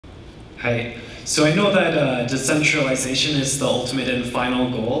Hi. So I know that decentralization is the ultimate and final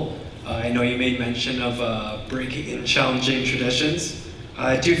goal. I know you made mention of breaking and challenging traditions.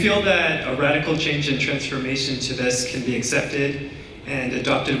 Do you feel that a radical change and transformation to this can be accepted and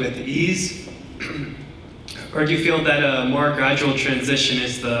adopted with ease? Or do you feel that a more gradual transition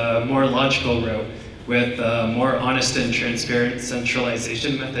is the more logical route with more honest and transparent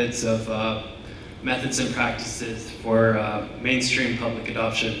centralization methods and practices for mainstream public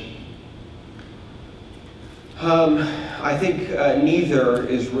adoption? I think neither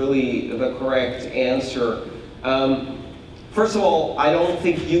is really the correct answer. First of all, I don't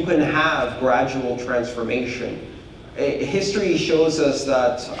think you can have gradual transformation. History shows us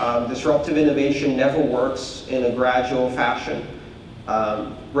that disruptive innovation never works in a gradual fashion.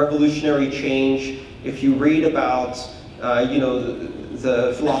 Revolutionary change, if you read about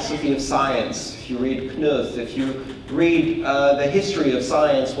the philosophy of science, if you read Knuth, if you read the history of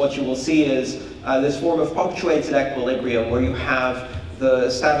science, what you will see is this form of punctuated equilibrium where you have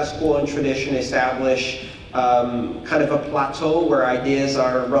the status quo and tradition establish kind of a plateau where ideas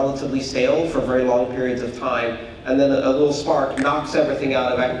are relatively stale for very long periods of time, and then a little spark knocks everything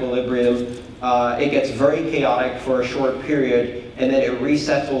out of equilibrium. It gets very chaotic for a short period, and then it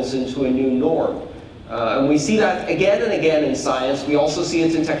resettles into a new norm. And we see that again and again in science. We also see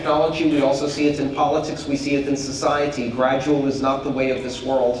it in technology. We also see it in politics. We see it in society. Gradual is not the way of this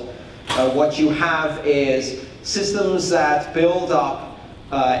world. What you have is systems that build up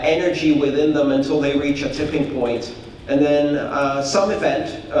energy within them until they reach a tipping point. And then some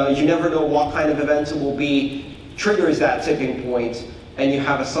event, you never know what kind of event it will be, triggers that tipping point, and you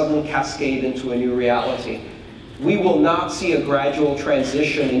have a sudden cascade into a new reality. We will not see a gradual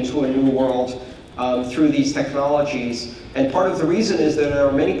transition into a new world through these technologies. And part of the reason is that there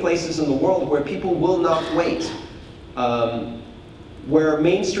are many places in the world where people will not wait. Where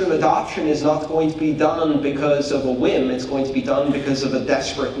mainstream adoption is not going to be done because of a whim, it's going to be done because of a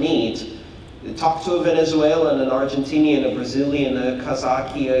desperate need. Talk to a Venezuelan, an Argentinian, a Brazilian, a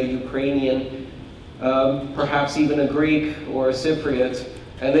Kazakh, a Ukrainian, perhaps even a Greek or a Cypriot,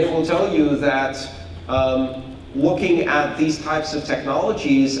 and they will tell you that looking at these types of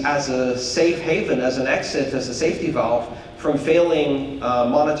technologies as a safe haven, as an exit, as a safety valve from failing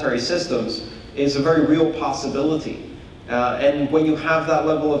monetary systems is a very real possibility. And when you have that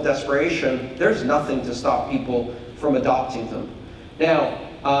level of desperation, there's nothing to stop people from adopting them. Now,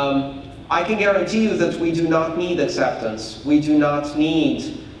 I can guarantee you that we do not need acceptance. We do not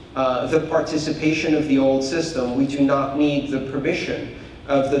need the participation of the old system. We do not need the permission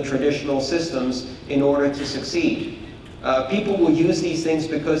of the traditional systems in order to succeed. People will use these things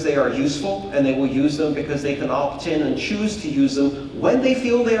because they are useful, and they will use them because they can opt in and choose to use them when they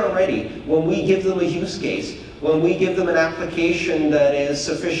feel they are ready, when we give them a use case, when we give them an application that is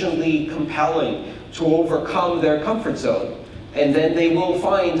sufficiently compelling to overcome their comfort zone. And then they will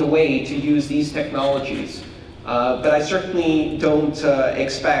find a way to use these technologies. But I certainly don't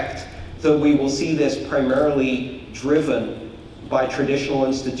expect that we will see this primarily driven by traditional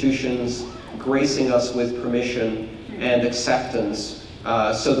institutions gracing us with permission and acceptance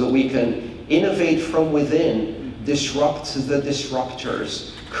so that we can innovate from within, disrupt the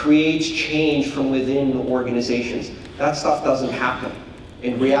disruptors, create change from within organizations. That stuff doesn't happen.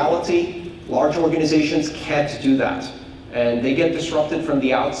 In reality, large organizations can't do that. And they get disrupted from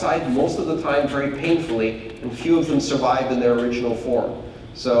the outside, most of the time very painfully, and few of them survive in their original form.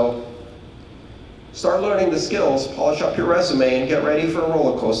 So start learning the skills, polish up your resume, and get ready for a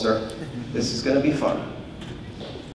roller coaster. This is going to be fun.